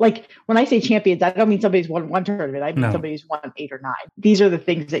Like when I say champions, I don't mean somebody's won one tournament. I mean somebody's won 8 or 9. These are the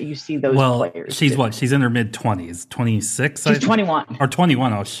things that you see those players. She's do. what? She's in her mid-20s, 26? She's 21. Or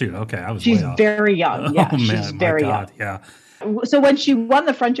 21. Oh, shoot. Okay, She's very young. Yeah, she's very young. Yeah. So when she won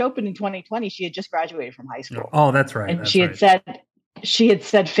the French Open in 2020, she had just graduated from high school. Oh, that's right. And she had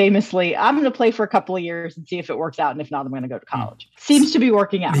said famously, I'm going to play for a couple of years and see if it works out. And if not, I'm going to go to college. Seems to be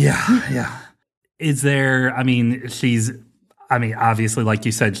working out. Yeah. Is there, obviously, like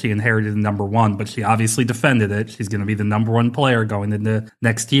you said, she inherited the number one, but she obviously defended it. She's going to be the number one player going into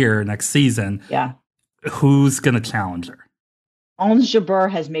next season. Yeah. Who's going to challenge her? Ons Jabeur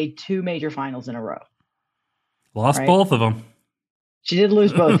has made 2 major finals in a row. Lost both of them. She did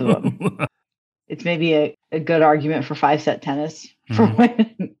lose both of them. It's maybe a good argument for 5-set tennis for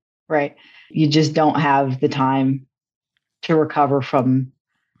women, right? You just don't have the time to recover from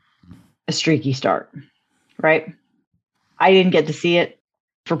a streaky start, right? I didn't get to see it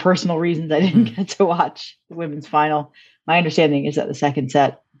for personal reasons. I didn't get to watch the women's final. My understanding is that the second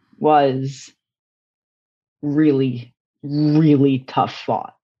set was really, really tough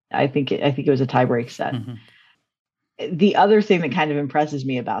fought. I think it was a tiebreak set. The other thing that kind of impresses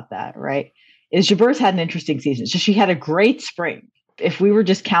me about that, right, is Jabeur's had an interesting season. So she had a great spring. If we were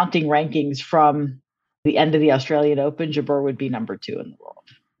just counting rankings from the end of the Australian Open, Jabeur would be number 2 in the world,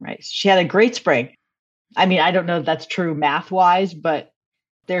 right? So she had a great spring. I mean, I don't know if that's true math-wise, but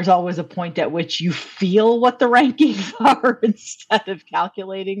there's always a point at which you feel what the rankings are instead of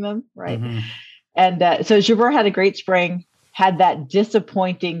calculating them, right? And so Jabeur had a great spring, had that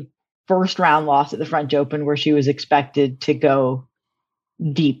disappointing first round loss at the French Open where she was expected to go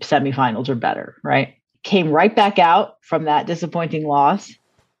deep semifinals or better, right? Came right back out from that disappointing loss,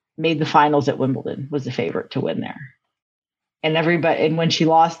 made the finals at Wimbledon, was the favorite to win there. And when she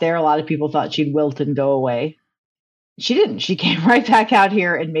lost there, a lot of people thought she'd wilt and go away. She didn't. She came right back out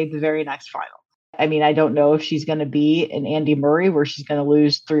here and made the very next final. I mean, I don't know if she's going to be an Andy Murray where she's going to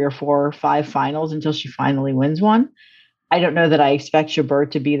lose 3 or 4 or 5 finals until she finally wins one. I don't know that I expect Jabeur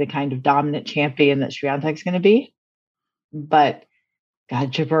to be the kind of dominant champion that Swiatek's going to be. But,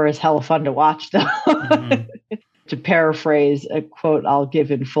 God, Jabeur is hella fun to watch, though. To paraphrase a quote I'll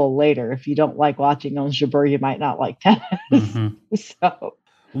give in full later, if you don't like watching Ons Jabeur, you might not like tennis.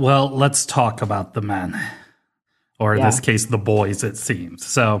 Well, let's talk about the men. Or in this case, the boys, it seems.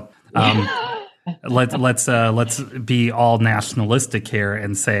 So let's be all nationalistic here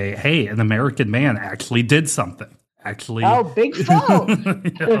and say, hey, an American man actually did something. Big foe.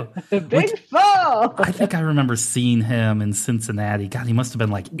 Big foe. I think I remember seeing him in Cincinnati. God, he must have been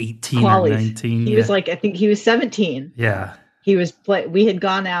like 18 or 19. He was I think he was 17. Yeah. He was we had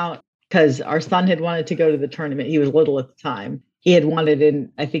gone out because our son had wanted to go to the tournament. He was little at the time. He had wanted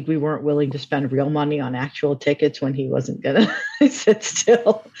in, I think we weren't willing to spend real money on actual tickets when he wasn't going to sit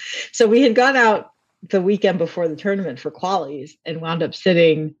still. So we had gone out the weekend before the tournament for qualies and wound up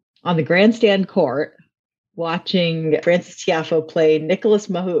sitting on the grandstand court watching Frances Tiafoe play Nicolas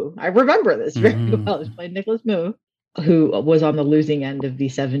Mahut. I remember this very well. He played Nicolas Mahut, who was on the losing end of the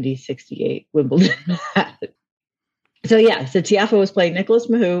 70-68 Wimbledon match. So Tiafoe was playing Nicolas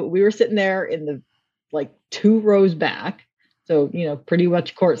Mahut. We were sitting there in the 2 rows back, so pretty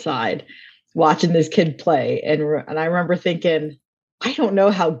much courtside, watching this kid play. And I remember thinking, I don't know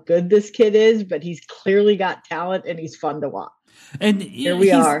how good this kid is, but he's clearly got talent and he's fun to watch. And here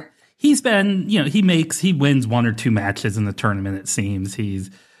we are. He's been, he wins 1 or 2 matches in the tournament, it seems.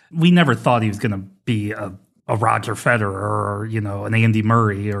 We never thought he was going to be a Roger Federer or, an Andy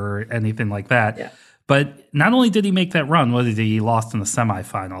Murray or anything like that. Yeah. But not only did he make that run, he lost in the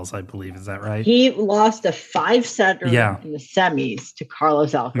semifinals, I believe. Is that right? He lost a 5-setter in the semis to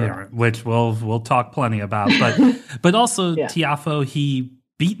Carlos Alcaraz. Yeah, which we'll talk plenty about. But also Tiafoe, he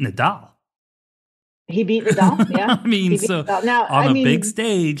beat Nadal. He beat Nadal, yeah. On a big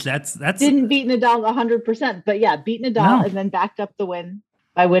stage, that's didn't beat Nadal 100%, but beat Nadal and then backed up the win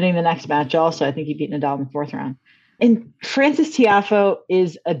by winning the next match. Also, I think he beat Nadal in the 4th round. And Frances Tiafoe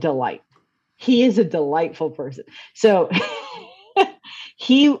is a delight. He is a delightful person. So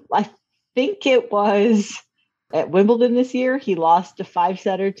I think it was at Wimbledon this year, he lost a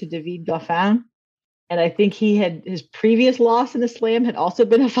 5-setter to David Goffin. And I think his previous loss in the Slam had also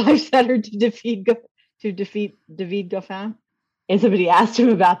been a 5-setter to defeat David Goffin. And somebody asked him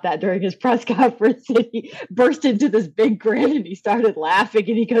about that during his press conference, and he burst into this big grin and he started laughing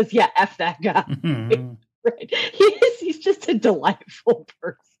and he goes, "Yeah, F that guy." Right. He's just a delightful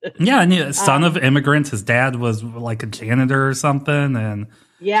person. Yeah, and son of immigrants. His dad was like a janitor or something, and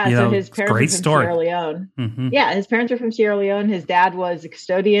so his parents are from Sierra Leone. Yeah, his parents are from Sierra Leone. His dad was a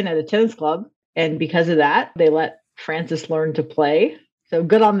custodian at a tennis club, and because of that, they let Frances learn to play So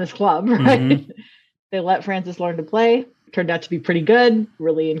good on this club, right? They let Francis learn to play. Turned out to be pretty good,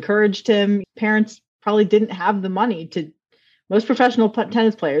 really encouraged him. Parents probably didn't have the money to, most professional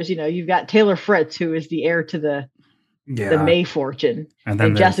tennis players, you've got Taylor Fritz, who is the heir to the May fortune,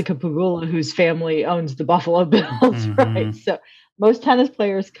 and Jessica Pegula, whose family owns the Buffalo Bills, right? So most tennis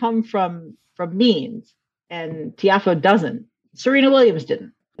players come from means, and Tiafoe doesn't. Serena Williams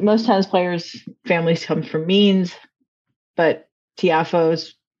didn't. Most tennis players' families come from means, but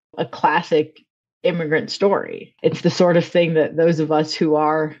Tiafoe's a classic immigrant story. It's the sort of thing that those of us who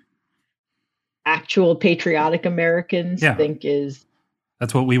are actual patriotic Americans think is.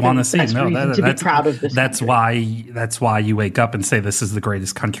 That's what we want to see. No, to be proud of this. That's why you wake up and say this is the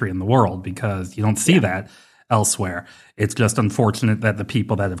greatest country in the world, because you don't see that elsewhere. It's just unfortunate that the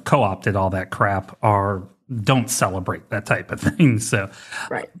people that have co-opted all that crap don't celebrate that type of thing. So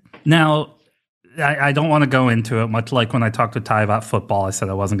now, I don't want to go into it, much like when I talked to Ty about football. I said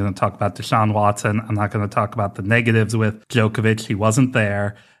I wasn't going to talk about Deshaun Watson. I'm not going to talk about the negatives with Djokovic. He wasn't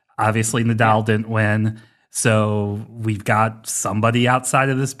there. Obviously, Nadal didn't win. So we've got somebody outside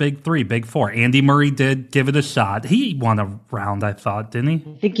of this big four. Andy Murray did give it a shot. He won a round, I thought, didn't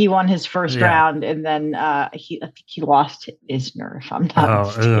he? I think he won his first round, and then I think he lost Isner, if I'm not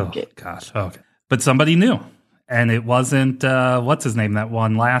mistaken. Oh, gosh. Okay. But somebody knew. And it wasn't, what's his name that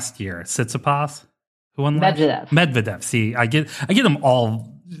won last year? Tsitsipas? Who won last year? Medvedev. See, I get them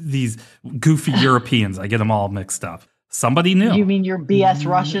all, these goofy Europeans. I get them all mixed up. Somebody knew. You mean your BS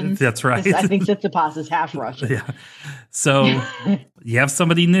Russians? That's right. I think Tsitsipas is half Russian. Yeah. So you have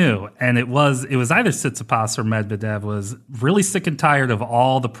somebody new, and it was either Tsitsipas or Medvedev was really sick and tired of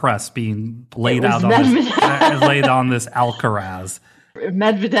all the press being laid on this Alcaraz.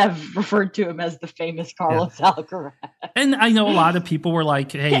 Medvedev referred to him as the famous Carlos Alcaraz. And I know a lot of people were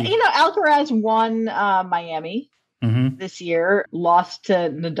like, hey. Alcaraz won Miami this year, lost to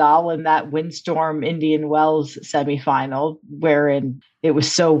Nadal in that windstorm Indian Wells semifinal, wherein it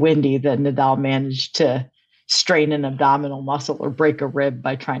was so windy that Nadal managed to strain an abdominal muscle or break a rib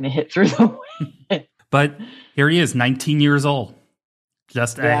by trying to hit through the wind. But here he is, 19 years old.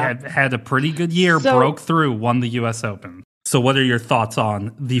 Just had a pretty good year, broke through, won the U.S. Open. So what are your thoughts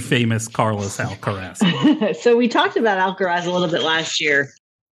on the famous Carlos Alcaraz? So we talked about Alcaraz a little bit last year.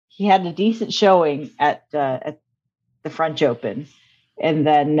 He had a decent showing at the French Open, and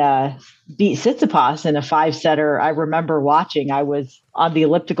then beat Tsitsipas in a 5-setter. I remember watching. I was on the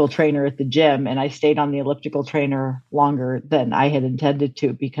elliptical trainer at the gym, and I stayed on the elliptical trainer longer than I had intended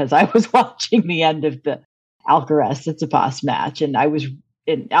to because I was watching the end of the Alcaraz-Tsitsipas match, and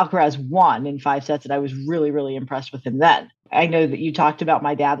Alcaraz won in 5 sets, and I was really, really impressed with him then. I know that you talked about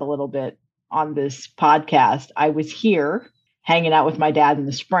my dad a little bit on this podcast. I was here hanging out with my dad in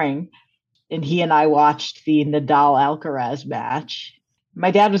the spring, and he and I watched the Nadal-Alcaraz match.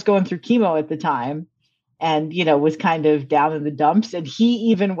 My dad was going through chemo at the time and, was kind of down in the dumps, and he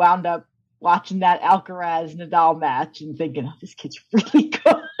even wound up watching that Alcaraz-Nadal match and thinking, oh, this kid's really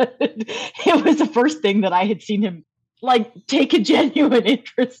good. It was the first thing that I had seen him take a genuine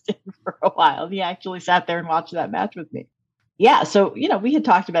interest in for a while. He actually sat there and watched that match with me. Yeah. So, we had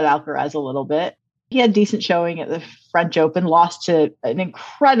talked about Alcaraz a little bit. He had decent showing at the French Open, lost to an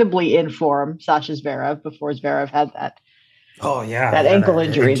incredibly in form Sasha Zverev before Zverev had that ankle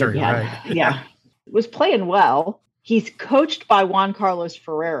injury that he had. Right. Yeah. Was playing well. He's coached by Juan Carlos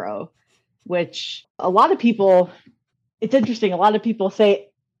Ferrero, which a lot of people, it's interesting. A lot of people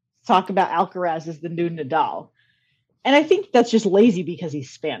talk about Alcaraz as the new Nadal. And I think that's just lazy because he's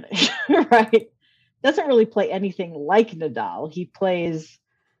Spanish, right? Doesn't really play anything like Nadal. He plays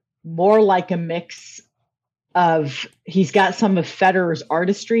more like a mix of, he's got some of Federer's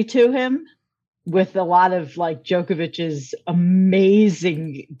artistry to him with a lot of Djokovic's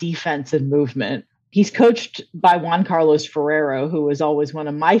amazing defense and movement. He's coached by Juan Carlos Ferrero, who was always one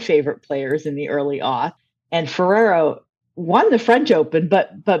of my favorite players in the early aughts. And Ferrero won the French Open,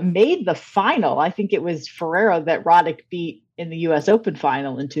 but made the final. I think it was Ferrero that Roddick beat in the U.S. Open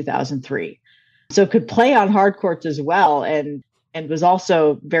final in 2003. So could play on hard courts as well, and was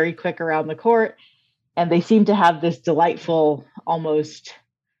also very quick around the court. And they seem to have this delightful, almost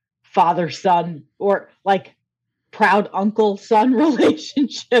father-son or proud uncle-son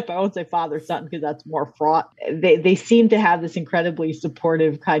relationship. I won't say father-son because that's more fraught. They seem to have this incredibly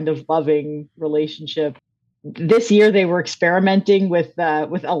supportive, kind of loving relationship. This year they were experimenting with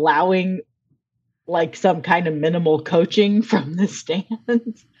allowing some kind of minimal coaching from the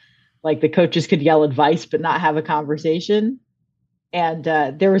stands. The coaches could yell advice but not have a conversation. And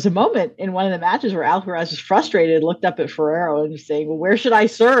there was a moment in one of the matches where Alcaraz was frustrated, looked up at Ferrero and was saying, well, where should I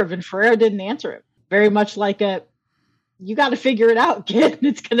serve? And Ferrero didn't answer him. Very much like a you got to figure it out, kid.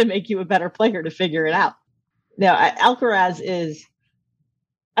 It's going to make you a better player to figure it out. Now, Alcaraz is,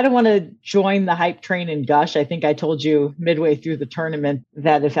 I don't want to join the hype train and gush. I think I told you midway through the tournament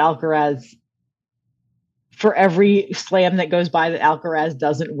that if Alcaraz, for every slam that goes by that Alcaraz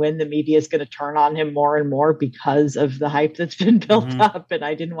doesn't win, the media is going to turn on him more and more because of the hype that's been built up. And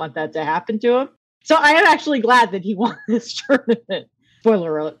I didn't want that to happen to him. So I am actually glad that he won this tournament.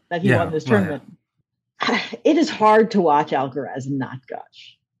 Spoiler alert, that he won this tournament. It is hard to watch Alcaraz and not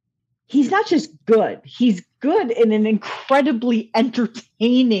gush. He's not just good. He's good in an incredibly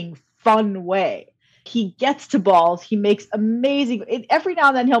entertaining, fun way. He gets to balls. He makes amazing. Every now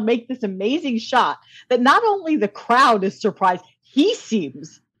and then he'll make this amazing shot that not only the crowd is surprised, he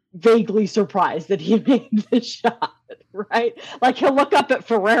seems vaguely surprised that he made the shot, right? Like he'll look up at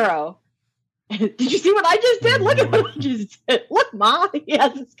Ferrero. Did you see what I just did? Look at what I just did. Look, Ma. He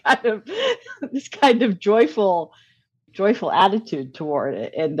has this kind of joyful attitude toward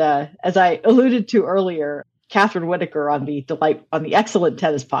it. And as I alluded to earlier, Catherine Whitaker on the Excellent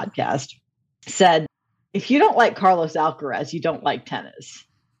Tennis podcast said, if you don't like Carlos Alcaraz, you don't like tennis.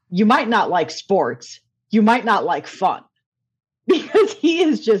 You might not like sports. You might not like fun, because he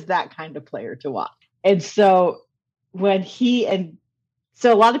is just that kind of player to watch. And so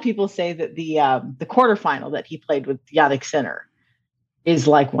so a lot of people say that the quarterfinal that he played with Jannik Sinner is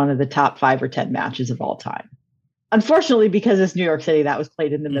like one of the top 5 or 10 matches of all time. Unfortunately, because it's New York City, that was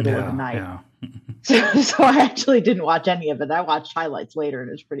played in the middle of the night. Yeah. So I actually didn't watch any of it. I watched highlights later, and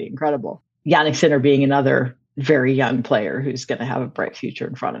it was pretty incredible. Jannik Sinner being another very young player who's going to have a bright future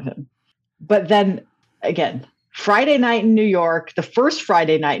in front of him. But then again, Friday night in New York, the first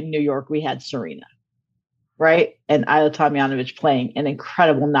Friday night in New York, we had Serena, right? And Ajla Tomljanovic playing an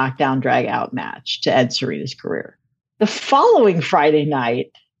incredible knockdown, drag out match to end Serena's career. The following Friday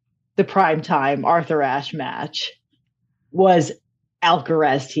night, the primetime Arthur Ashe match was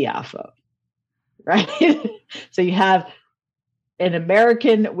Alcaraz Tiafoe, right? So you have an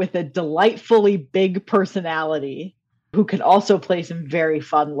American with a delightfully big personality who can also play some very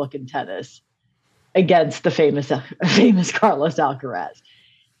fun looking tennis against the famous Carlos Alcaraz.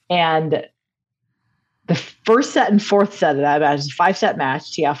 And the first set and fourth set of that match is a 5-set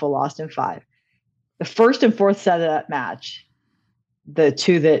match. Tiafoe lost in 5. The first and fourth set of that match, the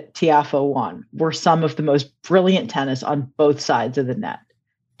 2 that Tiafoe won, were some of the most brilliant tennis on both sides of the net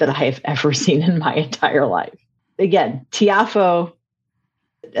that I have ever seen in my entire life. Again, Tiafoe,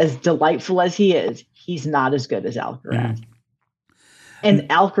 as delightful as he is, he's not as good as Alcaraz. And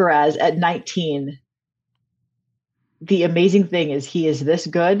Alcaraz at 19, the amazing thing is he is this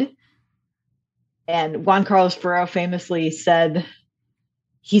good. And Juan Carlos Ferrero famously said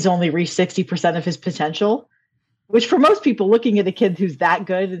he's only reached 60% of his potential, which for most people looking at a kid who's that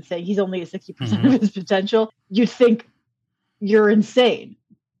good and saying he's only at 60% of his potential, you'd think you're insane.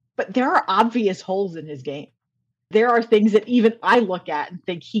 But there are obvious holes in his game. There are things that even I look at and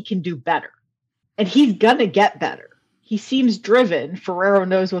think he can do better. And he's going to get better. He seems driven. Ferrero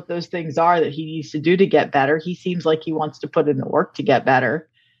knows what those things are that he needs to do to get better. He seems like he wants to put in the work to get better.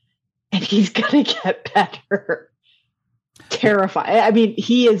 And he's going to get better. Terrifying. I mean,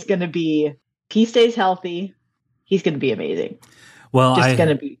 he is going to be, if he stays healthy, he's going to be amazing. Well, just going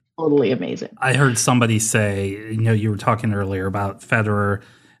to be totally amazing. I heard somebody say, you were talking earlier about Federer.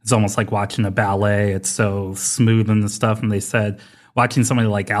 It's almost like watching a ballet. It's so smooth and the stuff. And they said watching somebody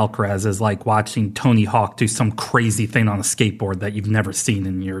like Alcaraz is like watching Tony Hawk do some crazy thing on a skateboard that you've never seen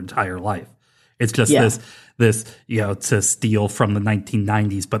in your entire life. It's just this, to steal from the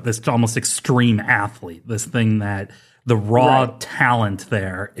 1990s, but this almost extreme athlete, this thing that the raw talent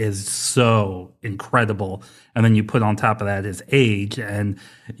there is so incredible. And then you put on top of that his age. And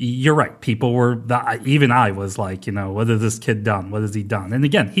you're right. People were, even I was like, what has this kid done? What has he done? And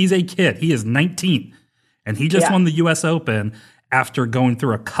again, he's a kid. He is 19. And he just won the U.S. Open after going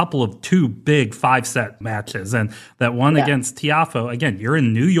through a couple of 2 big 5-set matches. And that one against Tiafoe, again, you're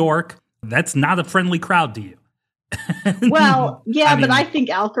in New York. That's not a friendly crowd to you. Well, yeah, but I think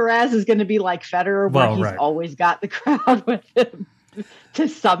Alcaraz is going to be like Federer, where he's always got the crowd with him to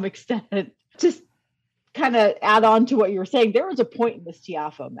some extent. Just kind of add on to what you were saying. There was a point in this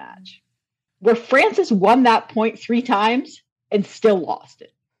Tiafoe match where Francis won that point 3 times and still lost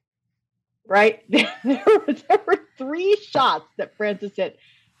it. Right? There were 3 shots that Francis hit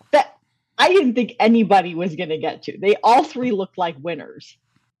that I didn't think anybody was going to get to. They all 3 looked like winners.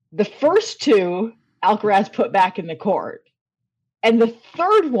 The first 2, Alcaraz put back in the court. And the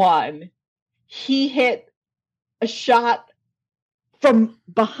third one, he hit a shot from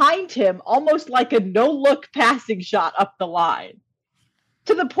behind him, almost like a no-look passing shot up the line,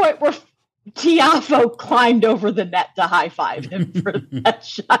 to the point where Tiafoe climbed over the net to high five him for that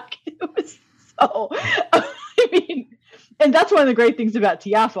shot. It was so, I mean, and that's one of the great things about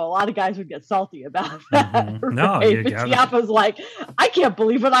Tiafoe. A lot of guys would get salty about that. Mm-hmm. No, right? But Tiafoe's like, I can't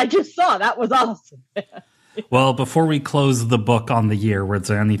believe what I just saw. That was awesome. Well, before we close the book on the year, was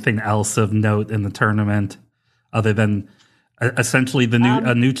there anything else of note in the tournament other than essentially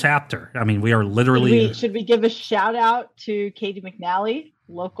a new chapter? I mean, we are literally. Should we give a shout out to Katie McNally,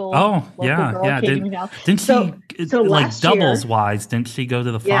 local? Girl, Katie McNally. Didn't she? So like doubles wise, didn't she go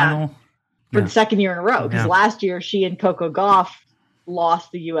to the final for the second year in a row? Because last year she and Coco Gauff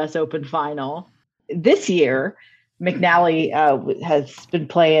lost the U.S. Open final. This year, McNally has been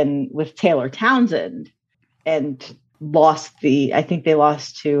playing with Taylor Townsend and lost I think they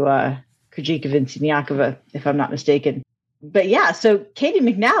lost to Krejcikova and Siniakova, if I'm not mistaken. But yeah, so Katie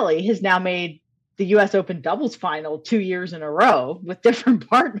McNally has now made the U.S. Open doubles final 2 years in a row with different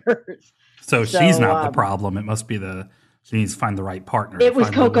partners. So she's not the problem. It must be she needs to find the right partner. It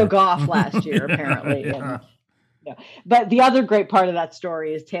was Coco Gauff last year, apparently. Yeah. But the other great part of that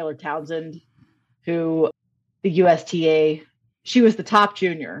story is Taylor Townsend, who the USTA, she was the top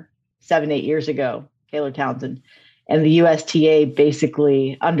junior 7-8 years ago, Taylor Townsend. And the USTA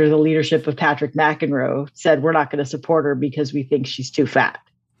basically, under the leadership of Patrick McEnroe, said, we're not going to support her because we think she's too fat.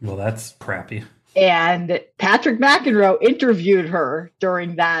 Well, that's crappy. And Patrick McEnroe interviewed her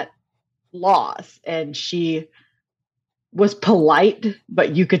during that loss, and she was polite,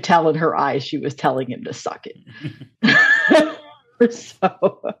 but you could tell in her eyes she was telling him to suck it.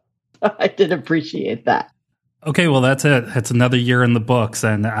 So I did appreciate that. Okay, well, that's it. It's another year in the books,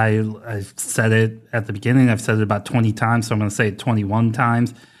 and I said it at the beginning. I've said it about 20 times, so I'm going to say it 21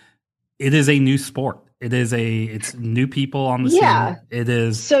 times. It is a new sport. It's new people on the scene. It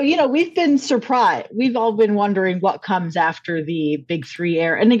is. So, we've been surprised. We've all been wondering what comes after the Big Three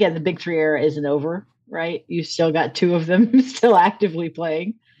era. And again, the Big Three era isn't over, right? You still got two of them still actively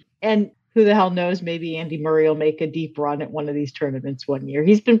playing. And who the hell knows, maybe Andy Murray will make a deep run at one of these tournaments one year.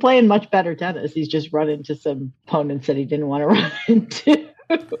 He's been playing much better tennis. He's just run into some opponents that he didn't want to run into.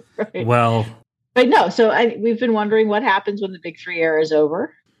 Right? Well. But no, so we've been wondering what happens when the Big Three era is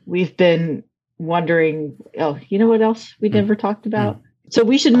over. We've been wondering, you know what else we never talked about? So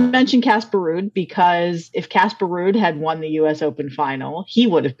we should mention Casper Ruud, because if Casper Ruud had won the U.S. Open final, he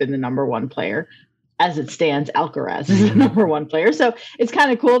would have been the number one player. As it stands, Alcaraz is the number one player. So it's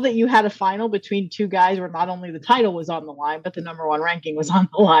kind of cool that you had a final between two guys where not only the title was on the line, but the number one ranking was on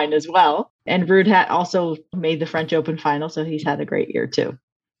the line as well. And Ruud had also made the French Open final, so he's had a great year too.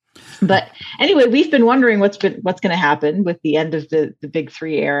 But anyway, we've been wondering what's going to happen with the end of the Big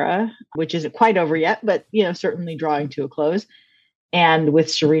Three era, which isn't quite over yet, but certainly drawing to a close. And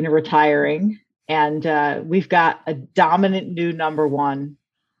with Serena retiring, and we've got a dominant new number one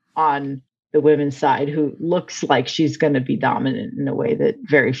on the women's side who looks like she's going to be dominant in a way that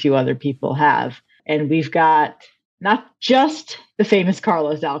very few other people have. And we've got not just the famous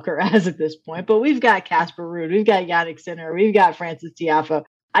Carlos Alcaraz at this point, but we've got Casper Ruud, we've got Jannik Sinner, we've got Frances Tiafoe.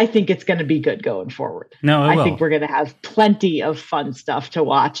 I think it's going to be good going forward. I think we're going to have plenty of fun stuff to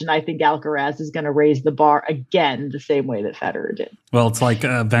watch. And I think Alcaraz is going to raise the bar again the same way that Federer did. Well, it's like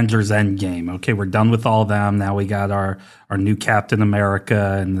Avengers Endgame. Okay, we're done with all of them. Now we got our new Captain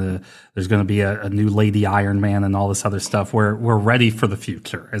America, and there's going to be a new Lady Iron Man and all this other stuff. We're ready for the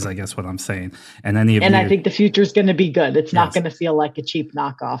future, is I guess what I'm saying. And I think the future is going to be good. It's not going to feel like a cheap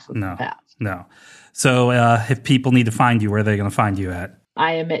knockoff of the past. No. So if people need to find you, where are they going to find you at?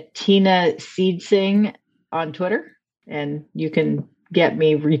 I am at Tina Seedsing on Twitter, and you can get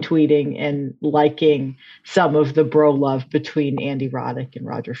me retweeting and liking some of the bro love between Andy Roddick and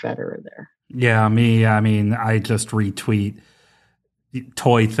Roger Federer there. Yeah, me. I mean, I just retweet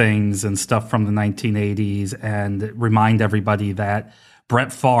toy things and stuff from the 1980s and remind everybody that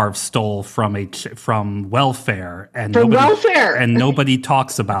Brett Favre stole from welfare, and nobody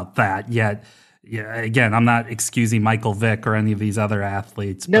talks about that yet. Yeah, again, I'm not excusing Michael Vick or any of these other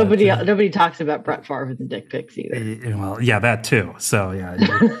athletes. Nobody talks about Brett Favre and the dick pics either. Well, yeah, that too. So,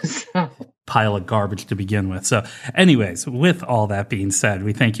 yeah, pile of garbage to begin with. So, anyways, with all that being said,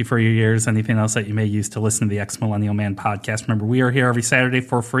 we thank you for your ears. Anything else that you may use to listen to the Ex-Millennial Man podcast? Remember, we are here every Saturday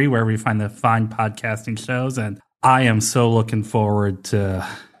for free wherever you find the fine podcasting shows. And I am so looking forward to,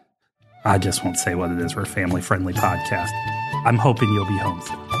 I just won't say what it is. We're a family-friendly podcast. I'm hoping you'll be home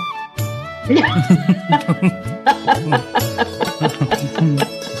soon.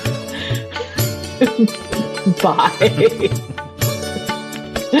 Bye.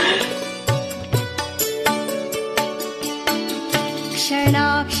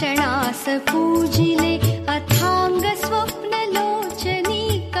 क्षणाक्षणास पूजिले अथांग स्वप्न लोचनी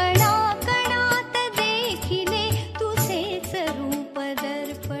कणा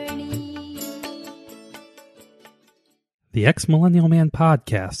The Ex-Millennial Man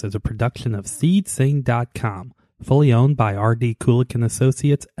podcast is a production of SeedSing.com, fully owned by R.D. Kulik &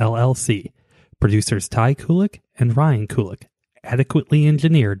 Associates, LLC. Producers Ty Kulik and Ryan Kulik. Adequately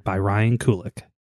engineered by Ryan Kulik.